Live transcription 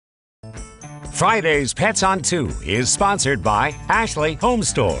Friday's Pets on 2 is sponsored by Ashley Home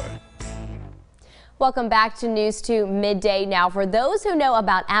Store. Welcome back to News 2 Midday. Now, for those who know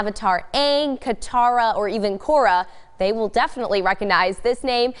about Avatar Aang, Katara, or even Korra, they will definitely recognize this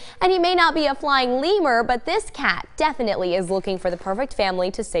name. And he may not be a flying lemur, but this cat definitely is looking for the perfect family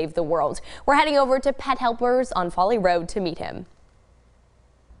to save the world. We're heading over to Pet Helpers on Folly Road to meet him.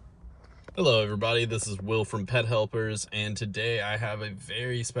 Hello everybody, this is Will from Pet Helpers, and today I have a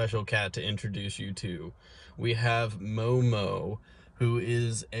very special cat to introduce you to. We have Momo, who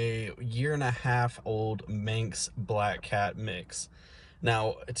is a 1.5-year-old Manx black cat mix.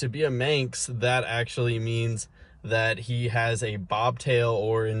 Now, to be a Manx, that actually means that he has a bobtail,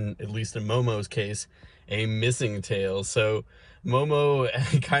 or at least in Momo's case, a missing tail. So Momo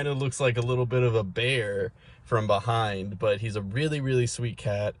kind of looks like a little bit of a bear from behind, but he's a really sweet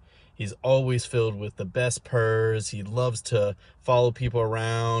cat. He's always filled with the best purrs. He loves to follow people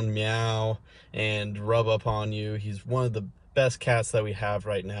around, meow, and rub up on you. He's one of the best cats that we have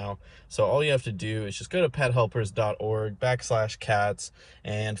right now. So all you have to do is just go to pethelpers.org/cats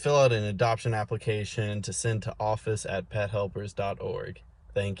and fill out an adoption application to send to office@pethelpers.org.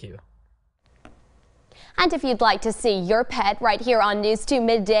 Thank you. And if you'd like to see your pet right here on News 2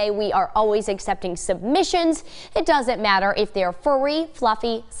 Midday, we are always accepting submissions. It doesn't matter if they're furry,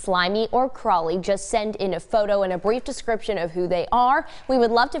 fluffy, slimy, or crawly. Just send in a photo and a brief description of who they are. We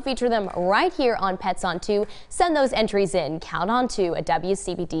would love to feature them right here on Pets on 2. Send those entries in. Count on 2 at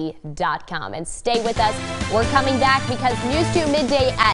WCBD.com. And stay with us. We're coming back because News 2 Midday at